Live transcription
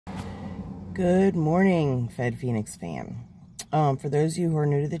Good morning, Fed Phoenix fam. For those of you who are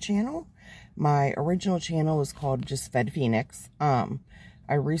new to the channel, my original channel is called just Fed Phoenix.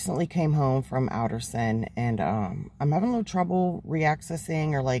 I recently came home from Alderson, and I'm having a little trouble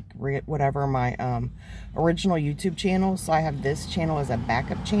reaccessing or whatever my original YouTube channel. So I have this channel as a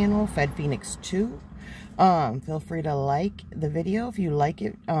backup channel, Fed Phoenix 2. Feel free to like the video if you like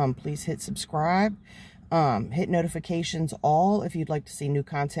it. Please hit subscribe. Hit notifications all if you'd like to see new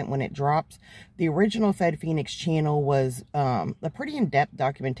content when it drops. The original Fed Phoenix channel was a pretty in-depth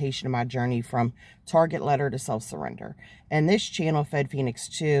documentation of my journey from target letter to self-surrender. And this channel, Fed Phoenix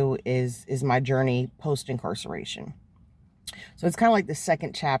 2, is my journey post-incarceration. So it's kind of like the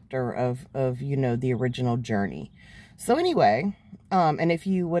second chapter of you know, the original journey. So anyway, and if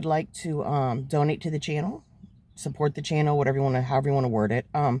you would like to donate to the channel, support the channel, whatever you want to, however you want to word it.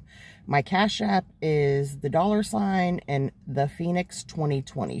 My Cash App is the $ and the Phoenix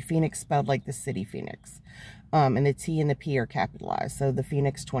 2020. Phoenix spelled like the city Phoenix. And the T and the P are capitalized. So the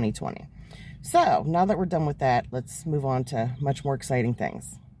Phoenix 2020. So now that we're done with that, let's move on to much more exciting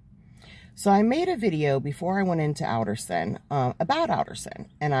things. So I made a video before I went into Alderson about Alderson.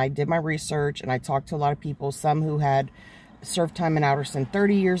 And I did my research and I talked to a lot of people, some who had served time in Alderson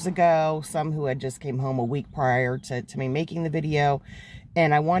 30 years ago, some who had just came home a week prior to me making the video.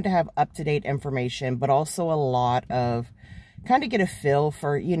 And I wanted to have up-to-date information, but also a lot of kind of get a feel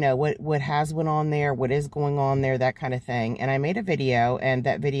for, you know, what has went on there, what is going on there, that kind of thing. And I made a video, and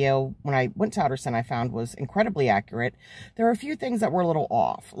that video, when I went to Alderson, I found was incredibly accurate. There are a few things that were a little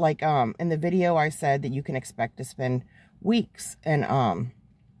off. Like, in the video, I said that you can expect to spend weeks and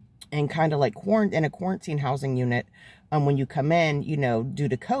kind of like in a quarantine housing unit when you come in, you know, due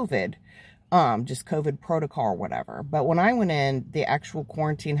to COVID. Just COVID protocol or whatever. But when I went in, the actual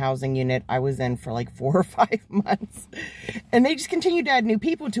quarantine housing unit, I was in for like 4 or 5 months. And they just continued to add new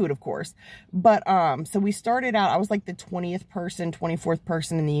people to it, of course. But, so we started out, I was like the 20th person, 24th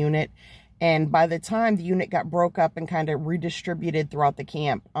person in the unit. And by the time the unit got broke up and kind of redistributed throughout the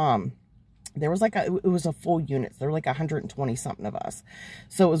camp, there was like it was a full unit. There were like 120 something of us.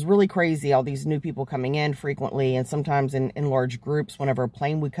 So it was really crazy. All these new people coming in frequently, and sometimes in large groups. Whenever a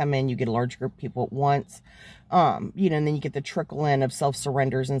plane would come in, you get a large group of people at once. You know, and then you get the trickle in of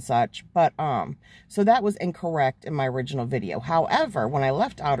self-surrenders and such. But, so that was incorrect in my original video. However, when I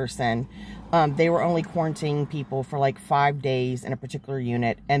left Alderson, they were only quarantining people for like 5 days in a particular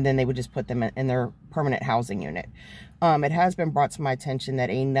unit, and then they would just put them in their permanent housing unit. It has been brought to my attention that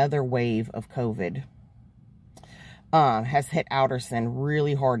another wave of COVID has hit Alderson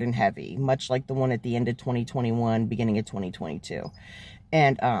really hard and heavy, much like the one at the end of 2021, beginning of 2022.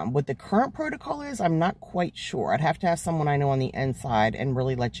 And what the current protocol is, I'm not quite sure. I'd have to ask someone I know on the inside and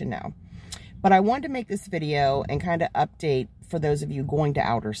really let you know. But I wanted to make this video and kind of update for those of you going to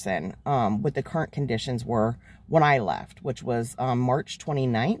Alderson what the current conditions were when I left, which was March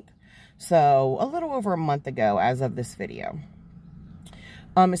 29th. So a little over a month ago as of this video.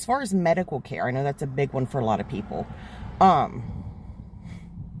 As far as medical care, I know that's a big one for a lot of people. I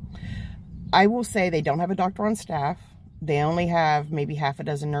will say they don't have a doctor on staff. They only have maybe half a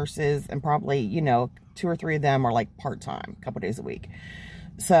dozen nurses, and probably, you know, 2 or 3 of them are like part-time, a couple days a week.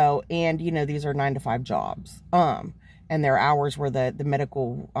 So, and, you know, these are 9 to 5 jobs. And their hours where the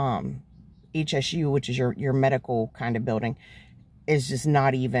medical, HSU, which is your medical kind of building, is just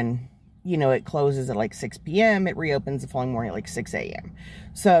not even, you know, it closes at like 6 p.m. It reopens the following morning at like 6 a.m.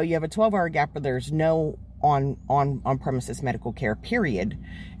 So you have a 12-hour gap where there's no on-premises medical care, period.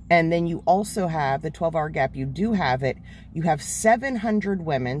 And then you also have the 12-hour gap. You do have it. You have 700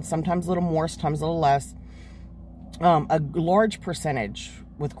 women, sometimes a little more, sometimes a little less, a large percentage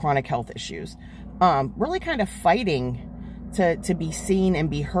with chronic health issues, really kind of fighting to be seen and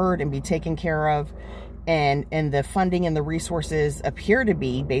be heard and be taken care of. And the funding and the resources appear to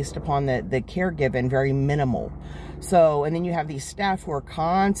be, based upon the care given, very minimal. So, and then you have these staff who are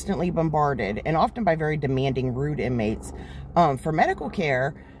constantly bombarded, and often by very demanding, rude inmates, for medical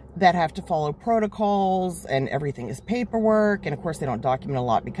care that have to follow protocols, and everything is paperwork. And of course, they don't document a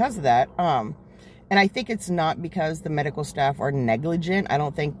lot because of that. And I think it's not because the medical staff are negligent. I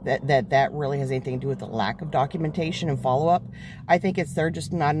don't think that really has anything to do with the lack of documentation and follow-up. I think it's there are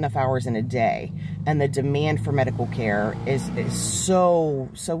just not enough hours in a day. And the demand for medical care is so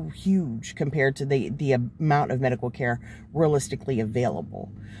huge compared to the amount of medical care realistically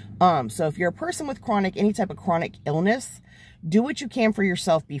available. So if you're a person with any type of chronic illness, do what you can for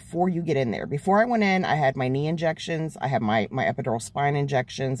yourself before you get in there. Before I went in, I had my knee injections. I had my epidural spine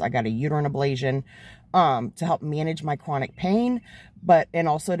injections. I got a uterine ablation to help manage my chronic pain, and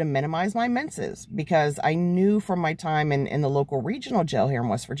also to minimize my menses, because I knew from my time in the local regional jail here in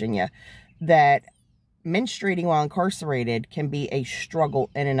West Virginia that menstruating while incarcerated can be a struggle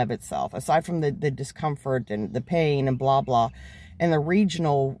in and of itself, aside from the discomfort and the pain and blah, blah. And the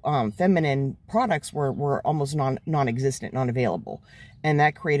regional feminine products were almost non-existent, non-available. And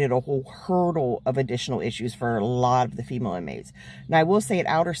that created a whole hurdle of additional issues for a lot of the female inmates. Now, I will say at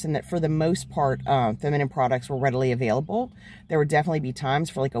Alderson that for the most part, feminine products were readily available. There would definitely be times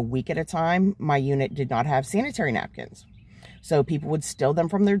for like a week at a time, my unit did not have sanitary napkins. So people would steal them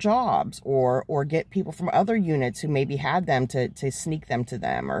from their jobs or get people from other units who maybe had them to sneak them to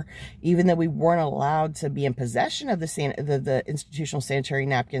them. Or even though we weren't allowed to be in possession of the institutional sanitary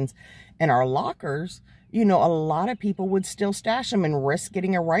napkins in our lockers, you know, a lot of people would still stash them and risk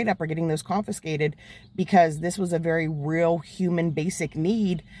getting a write-up or getting those confiscated because this was a very real human basic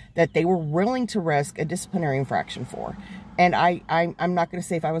need that they were willing to risk a disciplinary infraction for. And I'm not going to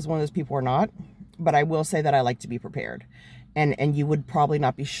say if I was one of those people or not, but I will say that I like to be prepared. And you would probably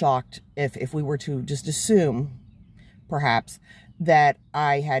not be shocked if we were to just assume, perhaps, that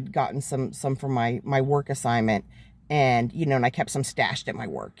I had gotten some from my work assignment and, you know, and I kept some stashed at my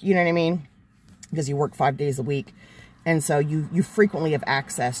work. You know what I mean? Because you work 5 days a week. And so you frequently have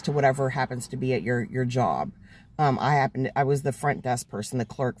access to whatever happens to be at your job. I was the front desk person, the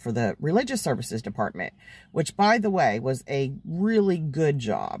clerk for the religious services department, which, by the way, was a really good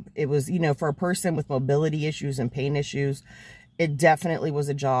job. It was, you know, for a person with mobility issues and pain issues, it definitely was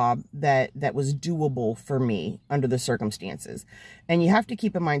a job that was doable for me under the circumstances. And you have to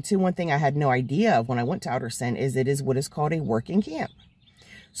keep in mind, too, one thing I had no idea of when I went to Alderson is it is what is called a working camp.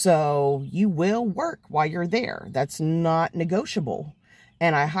 So you will work while you're there. That's not negotiable.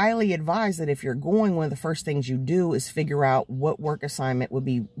 And I highly advise that if you're going, one of the first things you do is figure out what work assignment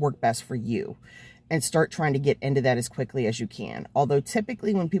would work best for you and start trying to get into that as quickly as you can. Although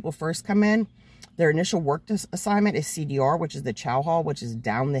typically when people first come in, their initial work assignment is CDR, which is the chow hall, which is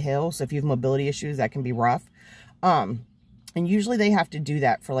down the hill. So if you have mobility issues, that can be rough. And usually they have to do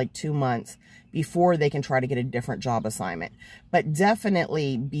that for like 2 months before they can try to get a different job assignment. But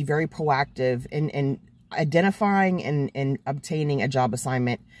definitely be very proactive in identifying and obtaining a job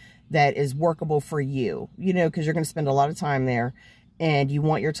assignment that is workable for you, you know, because you're going to spend a lot of time there and you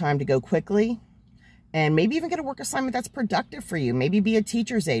want your time to go quickly and maybe even get a work assignment that's productive for you. Maybe be a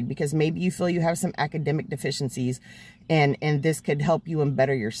teacher's aide because maybe you feel you have some academic deficiencies and this could help you and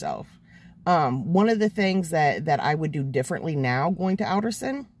better yourself. One of the things that I would do differently now going to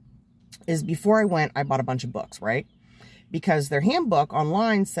Alderson is before I went, I bought a bunch of books, right? Because their handbook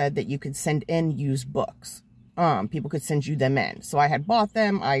online said that you could send in used books. People could send you them in. So I had bought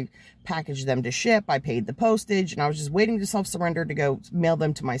them. I packaged them to ship. I paid the postage. And I was just waiting to self-surrender to go mail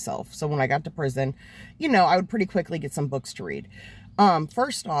them to myself. So when I got to prison, you know, I would pretty quickly get some books to read.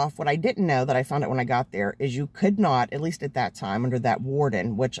 First off, what I didn't know that I found out when I got there is you could not, at least at that time, under that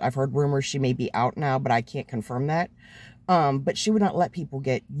warden, which I've heard rumors she may be out now, but I can't confirm that. But she would not let people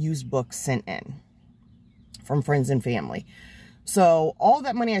get used books sent in from friends and family. So all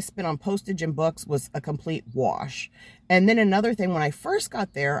that money I spent on postage and books was a complete wash. And then another thing, when I first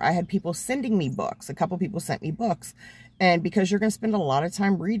got there, I had people sending me books. A couple people sent me books. And because you're going to spend a lot of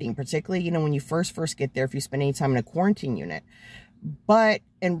time reading, particularly, you know, when you first get there, if you spend any time in a quarantine unit. But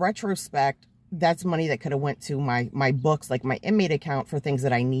in retrospect, that's money that could have went to my books, like my inmate account, for things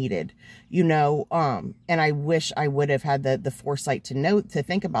that I needed, you know, and I wish I would have had the foresight to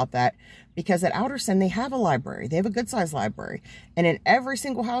think about that, because at Alderson, they have a library. They have a good sized library. And in every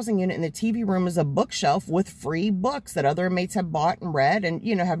single housing unit in the TV room is a bookshelf with free books that other inmates have bought and read and,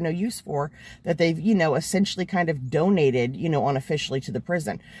 you know, have no use for, that they've, you know, essentially kind of donated, you know, unofficially to the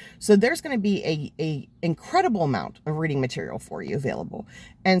prison. So there's going to be a incredible amount of reading material for you available.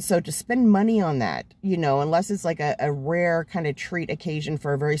 And so to spend money on that, you know, unless it's like a rare kind of treat occasion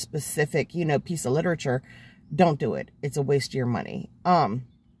for a very specific, you know, piece of literature, don't do it. It's a waste of your money.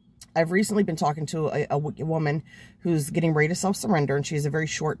 I've recently been talking to a woman who's getting ready to self-surrender, and she has a very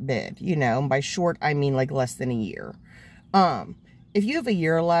short bid, you know, and by short, I mean like less than a year. If you have a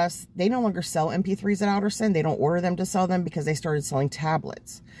year or less, they no longer sell MP3s at Alderson. They don't order them to sell them because they started selling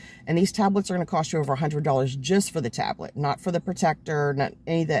tablets. And these tablets are going to cost you over $100 just for the tablet, not for the protector, not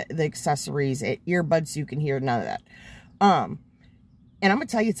any of the accessories, earbuds you can hear, none of that. And I'm going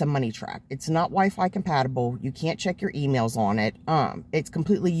to tell you, it's a money trap. It's not Wi-Fi compatible. You can't check your emails on it. It's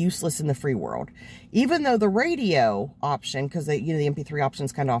completely useless in the free world. Even though the radio option, because you know, the MP3 option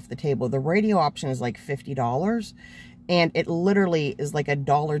is kind of off the table, the radio option is like $50. And it literally is like a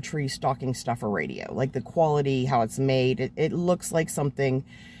Dollar Tree stocking stuffer radio. Like the quality, how it's made, it looks like something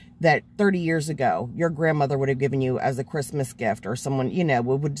that 30 years ago, your grandmother would have given you as a Christmas gift, or someone, you know,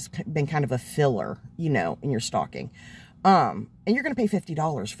 would just been kind of a filler, you know, in your stocking. And you're going to pay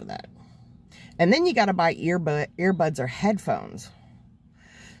 $50 for that. And then you got to buy earbuds or headphones.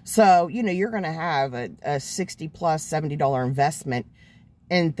 So, you know, you're going to have a $60 plus $70 investment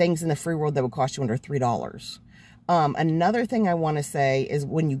in things in the free world that would cost you under $3. Another thing I want to say is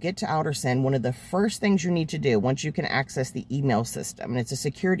when you get to Alderson, one of the first things you need to do once you can access the email system, and it's a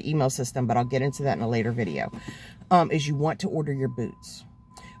secured email system, but I'll get into that in a later video, is you want to order your boots.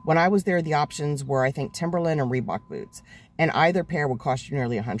 When I was there, the options were, I think, Timberland and Reebok boots, and either pair would cost you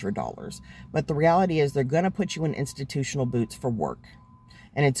nearly $100. But the reality is they're going to put you in institutional boots for work.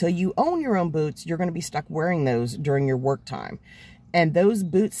 And until you own your own boots, you're going to be stuck wearing those during your work time. And those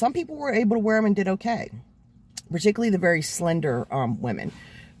boots, some people were able to wear them and did okay, particularly the very slender women.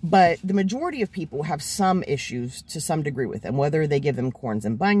 But the majority of people have some issues to some degree with them, whether they give them corns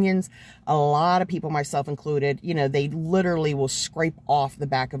and bunions. A lot of people, myself included, you know, they literally will scrape off the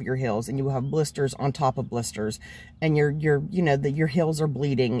back of your heels, and you will have blisters on top of blisters, and your heels are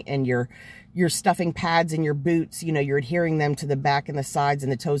bleeding, and you're stuffing pads in your boots, you know, you're adhering them to the back and the sides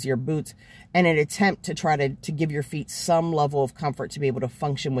and the toes of your boots in an attempt to try to give your feet some level of comfort to be able to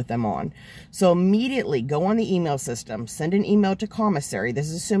function with them on. So immediately go on the email system, send an email to commissary. This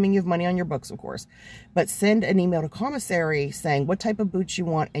is assuming you have money on your books, of course, but send an email to commissary saying what type of boots you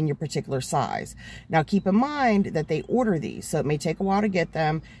want and your particular size. Now keep in mind that they order these, so it may take a while to get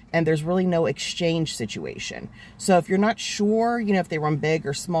them, and there's really no exchange situation. So if you're not sure, you know, if they run big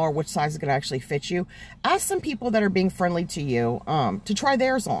or small, or which size is going to actually fit you, ask some people that are being friendly to you to try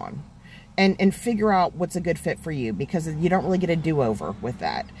theirs on and figure out what's a good fit for you, because you don't really get a do-over with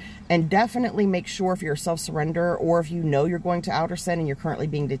that. And definitely make sure, if you're a self-surrender, or if you know you're going to Alderson and you're currently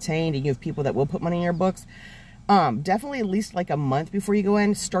being detained and you have people that will put money in your books, definitely at least like a month before you go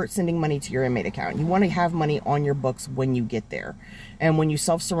in, start sending money to your inmate account. You want to have money on your books when you get there. And when you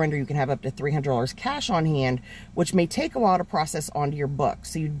self-surrender, you can have up to $300 cash on hand, which may take a while to process onto your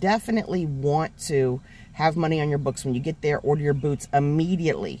books. So you definitely want to have money on your books when you get there. Order your boots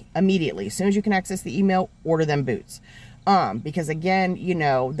immediately. As soon as you can access the email, order them boots. Because again, you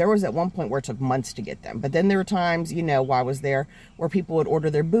know, there was at one point where it took months to get them, but then there were times, you know, while I was there, where people would order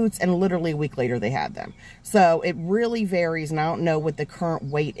their boots and literally a week later they had them. So it really varies, and I don't know what the current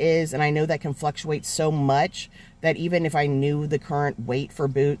weight is, and I know that can fluctuate so much that even if I knew the current weight for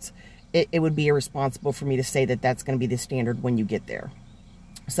boots, it would be irresponsible for me to say that that's going to be the standard when you get there.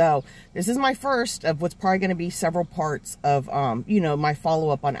 So this is my first of what's probably going to be several parts of, you know, my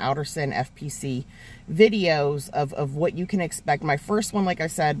follow-up on Alderson FPC videos of what you can expect. My first one, like I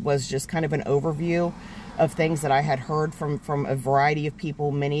said, was just kind of an overview of things that I had heard from a variety of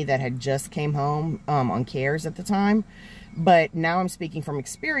people, many that had just came home on CARES at the time. But now I'm speaking from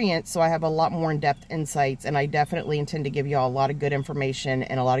experience, so I have a lot more in-depth insights, and I definitely intend to give you all a lot of good information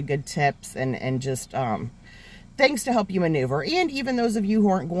and a lot of good tips and just things to help you maneuver. And even those of you who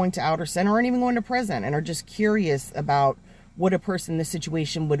aren't going to Alderson or aren't even going to prison and are just curious about what a person in this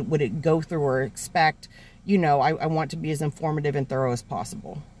situation would it go through or expect, you know, I want to be as informative and thorough as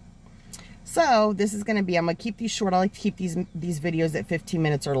possible. So this is going to be, I'm going to keep these short. I like to keep these videos at 15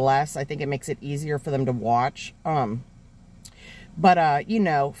 minutes or less. I think it makes it easier for them to watch. But you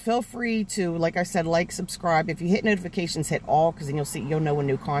know, feel free to, like I said, like, subscribe. If you hit notifications, hit all, because then you'll know when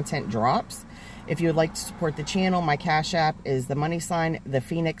new content drops. If you would like to support the channel, my Cash App is the # the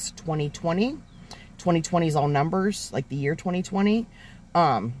Phoenix 2020. 2020 is all numbers, like the year 2020.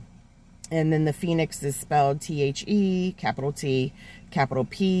 And then the Phoenix is spelled T-H-E, capital T, capital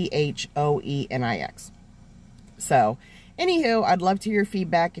P-H-O-E-N-I-X. So, anywho, I'd love to hear your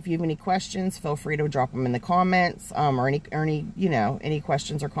feedback. If you have any questions, feel free to drop them in the comments, or any you know, any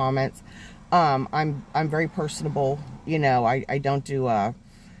questions or comments. I'm very personable. You know, I don't do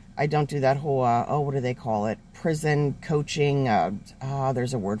that whole oh, what do they call it? Prison coaching.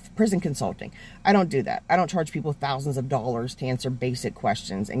 There's a word, prison consulting. I don't do that. I don't charge people thousands of dollars to answer basic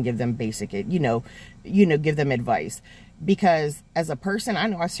questions and give them basic, give them advice. Because as a person, I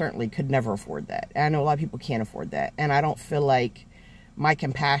know I certainly could never afford that. And I know a lot of people can't afford that. And I don't feel like my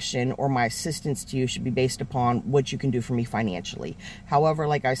compassion or my assistance to you should be based upon what you can do for me financially. However,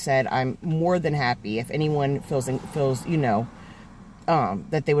 like I said, I'm more than happy if anyone feels you know,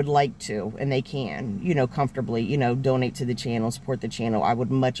 that they would like to, and they can, you know, comfortably, you know, donate to the channel, support the channel. I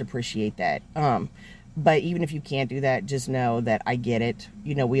would much appreciate that. But even if you can't do that, just know that I get it.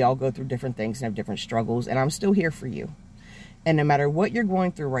 You know, we all go through different things and have different struggles, and I'm still here for you. And no matter what you're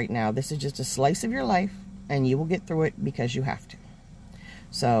going through right now, this is just a slice of your life, and you will get through it because you have to.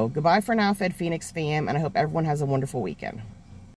 So goodbye for now, Fed Phoenix fam, and I hope everyone has a wonderful weekend.